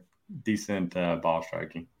number. Decent ball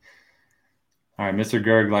striking. All right, Mr.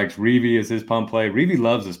 Gerg likes Reavie as his pump play. Reavie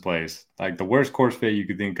loves this place. Like the worst course fit you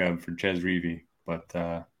could think of for Ches Reavie, but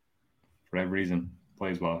for whatever reason,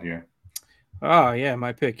 plays well here. Oh, yeah,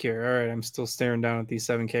 my pick here. All right, I'm still staring down at these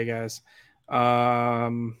 7K guys.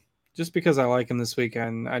 just because I like him this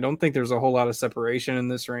weekend. I don't think there's a whole lot of separation in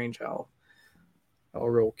this range. I'll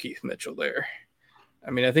roll Keith Mitchell there.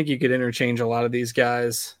 I mean, I think you could interchange a lot of these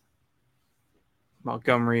guys.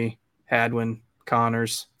 Montgomery, Hadwin,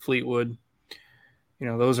 Connors, Fleetwood.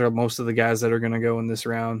 Those are most of the guys that are going to go in this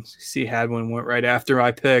round. You see, Hadwin went right after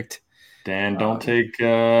I picked. Dan, don't take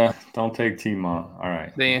T-Mont. All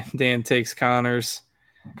right. Dan takes Connors.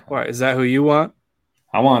 Okay. What, is that who you want?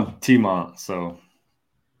 I want T-Mont, so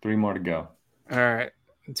 3 more to go. All right.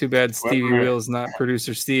 Too bad Stevie Wheel's not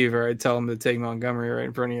producer Steve, or I'd tell him to take Montgomery right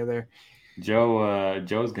in front of you there.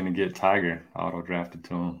 Joe's going to get Tiger auto-drafted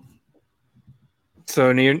to him.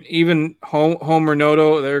 So even Homer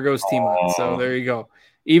Noto, there goes T-Mont. So there you go.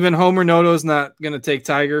 Even Homer Noto's not going to take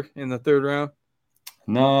Tiger in the 3rd round?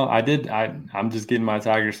 No, I did. I'm just getting my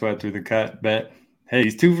Tiger sweat through the cut bet. Hey,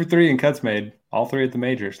 he's 2 for 3 in cuts made, all 3 at the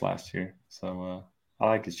majors last year. So I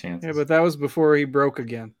like his chances. Yeah, but that was before he broke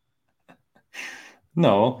again.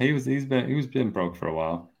 No, he's been broke for a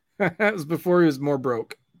while. That was before he was more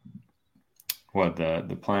broke. What,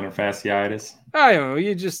 the plantar fasciitis? I don't know.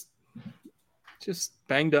 You just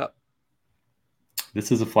banged up.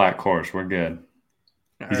 This is a flat course. We're good.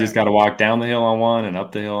 He's right. Just got to walk down the hill on 1 and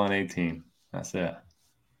up the hill on 18. That's it.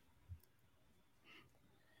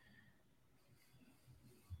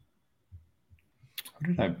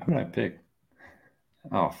 Who did I pick?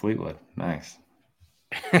 Oh, Fleetwood. Nice.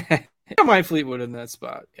 I might Fleetwood in that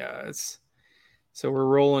spot. Yeah, so we're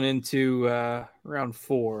rolling into round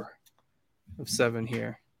 4 of 7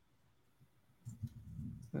 here.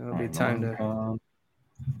 That'll be time to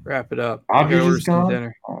wrap it up. Obviously gone?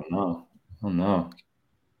 Dinner. Oh no.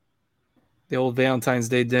 The old Valentine's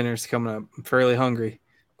Day dinner's coming up. I'm fairly hungry.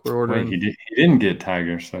 We're ordering. Wait, he didn't get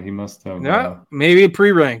Tiger, so he must have. No, maybe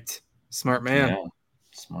pre-ranked. Smart man. Yeah,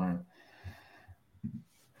 smart.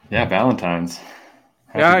 Yeah, Valentine's.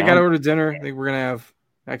 I got to order dinner. I think we're going to have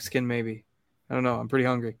Mexican maybe. I don't know. I'm pretty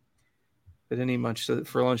hungry. I didn't eat much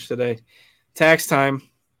for lunch today. Tax time.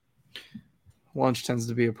 Lunch tends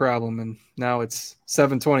to be a problem, and now it's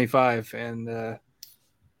 7:25, and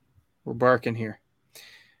we're barking here.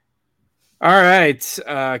 All right,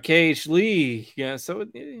 KH Lee. Yeah, so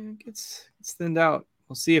it gets thinned out.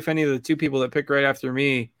 We'll see if any of the 2 people that pick right after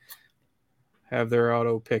me have their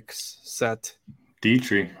auto picks set.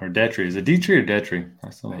 Detry or Detry. Is it Detry or Detry? I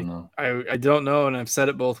still don't know. I don't know, and I've said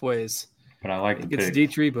it both ways. But I like the pick. It's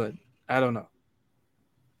Detry, but I don't know.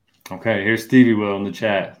 Okay, here's Stevie Will in the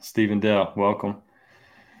chat. Stephen Dell, welcome.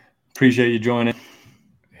 Appreciate you joining.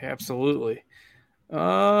 Absolutely.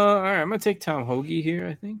 All right, I'm going to take Tom Hoge here,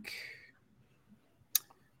 I think.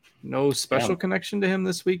 No special connection to him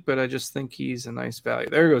this week, but I just think he's a nice value.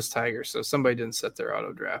 There goes Tiger, so somebody didn't set their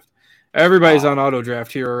auto draft. Everybody's on auto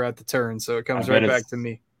draft here or at the turn, so it comes right back to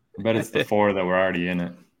me. I bet it's the 4 that were already in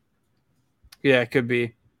it. Yeah, it could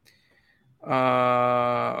be.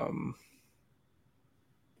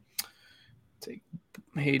 Take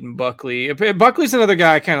Hayden Buckley. Buckley's another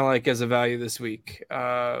guy I kind of like as a value this week.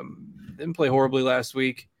 Didn't play horribly last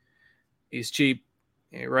week. He's cheap,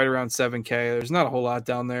 right around 7K. There's not a whole lot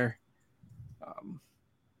down there.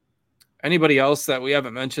 Anybody else that we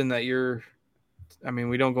haven't mentioned that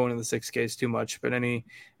we don't go into the 6Ks too much, but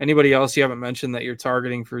anybody else you haven't mentioned that you're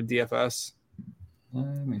targeting for DFS?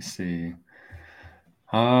 Let me see.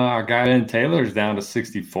 Our guy Ben Taylor's down to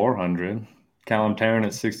 6,400. Callum Tarrant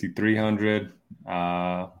at 6,300.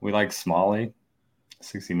 We like Smalley,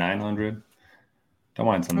 6,900. Don't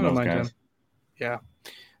mind some of those guys. Him. Yeah. I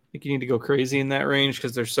think you need to go crazy in that range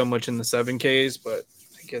because there's so much in the 7Ks, but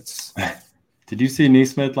I think it's... Did you see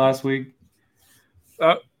Neesmith last week?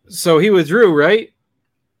 So he withdrew, right?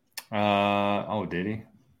 Did he?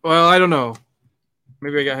 Well, I don't know.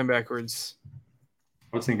 Maybe I got him backwards.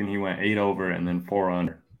 I was thinking he went 8 over and then 4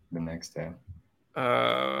 under the next day.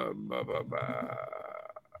 I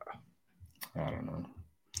don't know.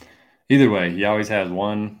 Either way, he always has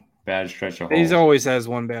one bad stretch of holes. He always has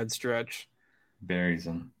one bad stretch. Buries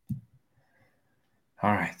him.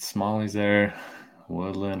 All right, Smalley's there.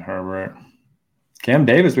 Woodland, Herbert. Cam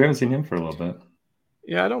Davis, we haven't seen him for a little bit.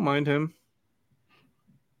 Yeah, I don't mind him.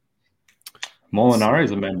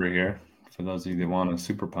 Molinari's a member here, for those of you that want a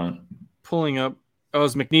super punt. Pulling up. Oh, it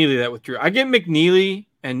was McNeely that withdrew. I get McNeely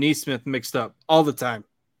and Neesmith mixed up all the time.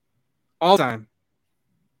 All the time.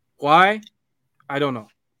 Why? I don't know.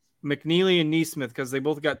 McNeely and Neesmith, because they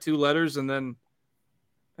both got 2 letters and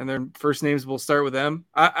their first names will start with M.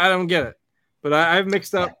 I don't get it. But I've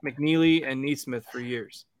mixed up McNeely and Neesmith for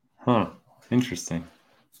years. Huh. Interesting.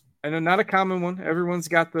 I know, not a common one. Everyone's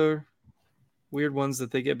got the weird ones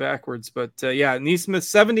that they get backwards. But, Neesmith,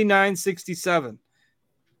 79-67.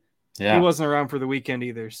 He wasn't around for the weekend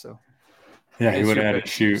either, so. Yeah, he would have had to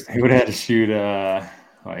shoot. He would have had to shoot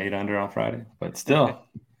 8 under on Friday, but still,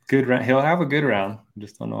 good round. He'll have a good round.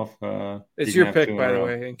 Just don't know if it's your pick, by the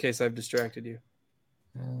way, in case I've distracted you.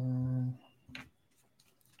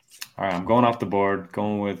 All right, I'm going off the board.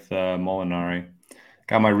 Going with Molinari.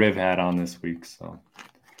 Got my Riv hat on this week, so.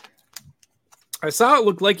 I saw it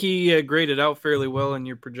looked like he graded out fairly well in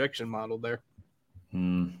your projection model there.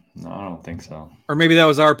 No, I don't think so. Or maybe that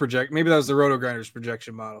was our project. Maybe that was the Roto Grinders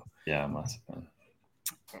projection model. Yeah, it must have been.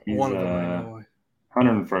 He's, one of them, I know.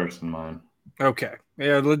 101st in mine. Okay.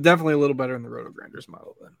 Yeah, definitely a little better in the Roto Grinders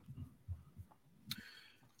model then.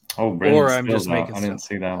 Oh, Brendan, or I'm just making. I didn't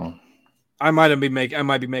see that one. I might be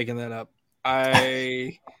making that up.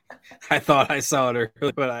 I thought I saw it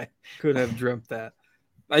earlier, but I could have dreamt that.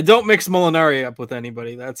 I don't mix Molinari up with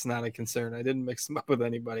anybody. That's not a concern. I didn't mix him up with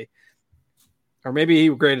anybody. Or maybe he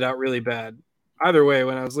graded out really bad. Either way,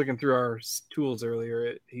 when I was looking through our tools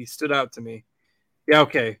earlier, he stood out to me. Yeah,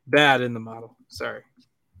 okay. Bad in the model. Sorry.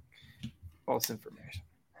 False information.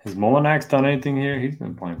 Has Molinak done anything here? He's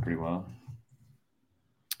been playing pretty well.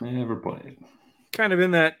 Never played. Kind of in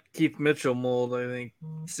that Keith Mitchell mold, I think.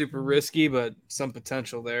 Super risky, but some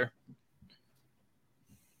potential there.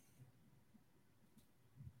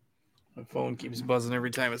 My phone keeps buzzing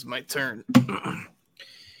every time it's my turn.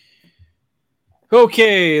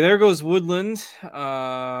 Okay, there goes Woodland.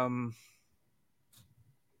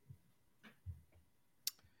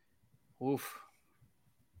 Oof.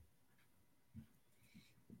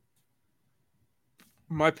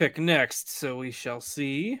 My pick next, so we shall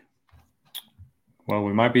see. Well,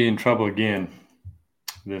 we might be in trouble again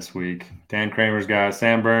this week. Dan Kramer's got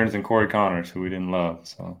Sam Burns and Corey Connors, who we didn't love.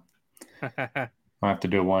 So I have to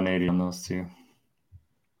do a 180 on those two.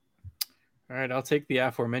 All right, I'll take the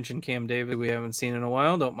aforementioned Cam David we haven't seen in a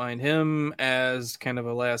while. Don't mind him as kind of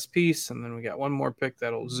a last piece. And then we got one more pick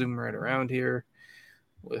that'll zoom right around here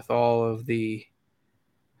with all of the...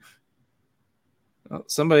 Well,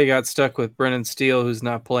 somebody got stuck with Brennan Steele, who's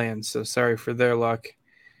not playing, so sorry for their luck.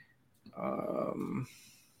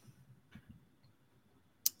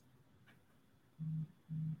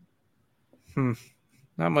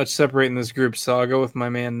 Not much separating this group, so I'll go with my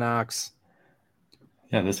man Knox.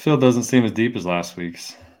 Yeah, this field doesn't seem as deep as last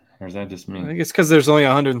week's. Or is that just me? I think it's because there's only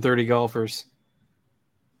 130 golfers.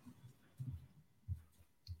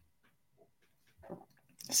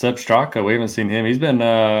 Seb Straka, we haven't seen him. He's been,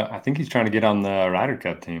 I think he's trying to get on the Ryder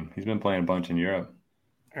Cup team. He's been playing a bunch in Europe.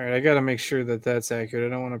 All right, I got to make sure that that's accurate. I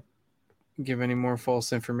don't want to give any more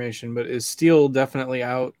false information, but is Steele definitely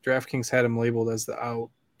out? DraftKings had him labeled as the out.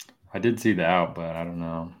 I did see the out, but I don't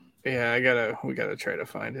know. Yeah, we gotta try to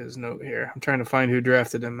find his note here. I'm trying to find who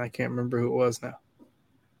drafted him. I can't remember who it was now.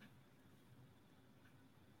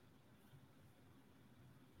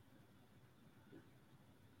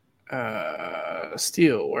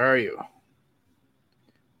 Steele, where are you?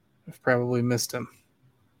 I've probably missed him.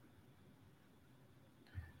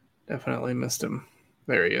 Definitely missed him.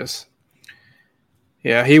 There he is.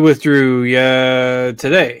 Yeah, he withdrew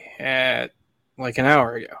today at like an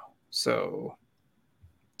hour ago. So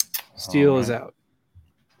Steele is out.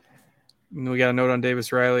 And we got a note on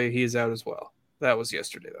Davis Riley. He is out as well. That was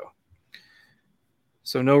yesterday, though.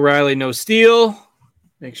 So no Riley, no Steele.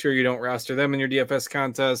 Make sure you don't roster them in your DFS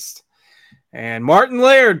contest. And Martin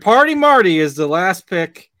Laird, Party Marty, is the last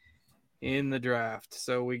pick in the draft.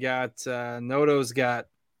 So we got Noto's got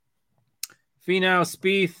Finau,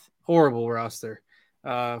 Spieth, horrible roster.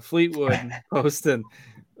 Fleetwood, Poston,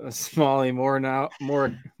 Smalley,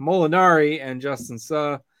 Molinari, and Justin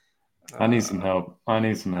Suh. I need some help.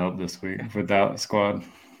 This week with that squad.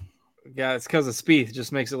 Yeah, it's because of Spieth. It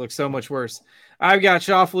just makes it look so much worse. I've got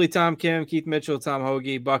Schauffele, Tom Kim, Keith Mitchell, Tom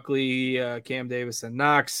Hoagie, Buckley, Cam Davis, and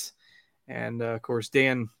Knox. And, of course,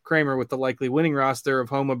 Dan Kramer with the likely winning roster of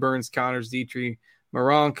Homa, Burns, Connors, Dietrich,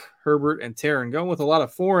 Maronk, Herbert, and Taryn. Going with a lot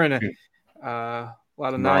of foreign, a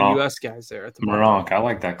lot of non-U.S. guys there at the moment. Maronk, I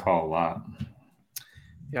like that call a lot.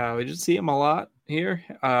 Yeah, we just see him a lot here.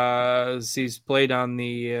 He's played on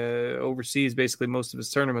the overseas basically most of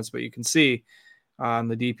his tournaments, but you can see on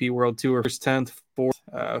the DP World Tour, first 10th, 4th,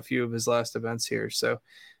 a few of his last events here. So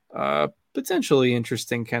potentially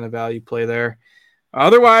interesting kind of value play there.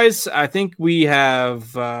 Otherwise, I think we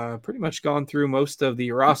have pretty much gone through most of the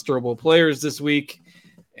rosterable players this week,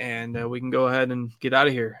 and we can go ahead and get out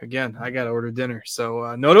of here. Again, I got to order dinner.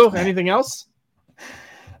 So, Noto, anything else?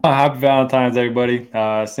 Happy Valentine's, everybody.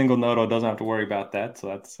 Single Noto doesn't have to worry about that. So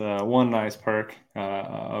that's one nice perk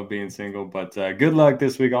of being single. But good luck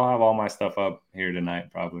this week. I'll have all my stuff up here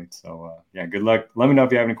tonight probably. So, good luck. Let me know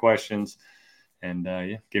if you have any questions. And,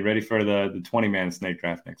 get ready for the 20-man snake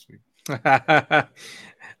draft next week.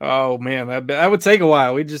 Oh man, that would take a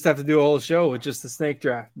while. We just have to do a whole show with just the snake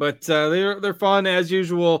draft, but they're fun as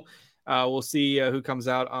usual. We'll see who comes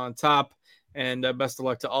out on top, and best of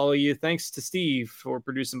luck to all of you. Thanks to Steve for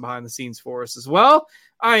producing behind the scenes for us as well.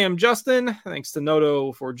 I am Justin. Thanks to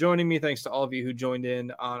Noto for joining me. Thanks to all of you who joined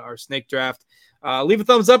in on our snake draft. Leave a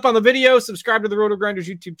thumbs up on the video. Subscribe to the Roto Grinders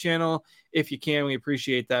YouTube channel if you can. We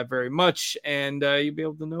appreciate that very much, and you'll be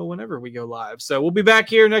able to know whenever we go live. So we'll be back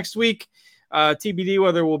here next week. TBD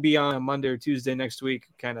whether we'll be on Monday or Tuesday next week,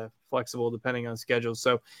 kind of flexible depending on schedule.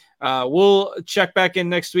 So we'll check back in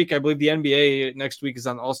next week. I believe the NBA next week is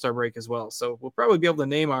on All-Star break as well. So we'll probably be able to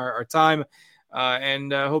name our time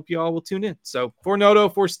and hope you all will tune in. So for Noto,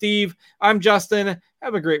 for Steve, I'm Justin.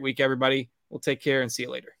 Have a great week, everybody. We'll take care and see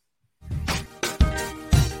you later.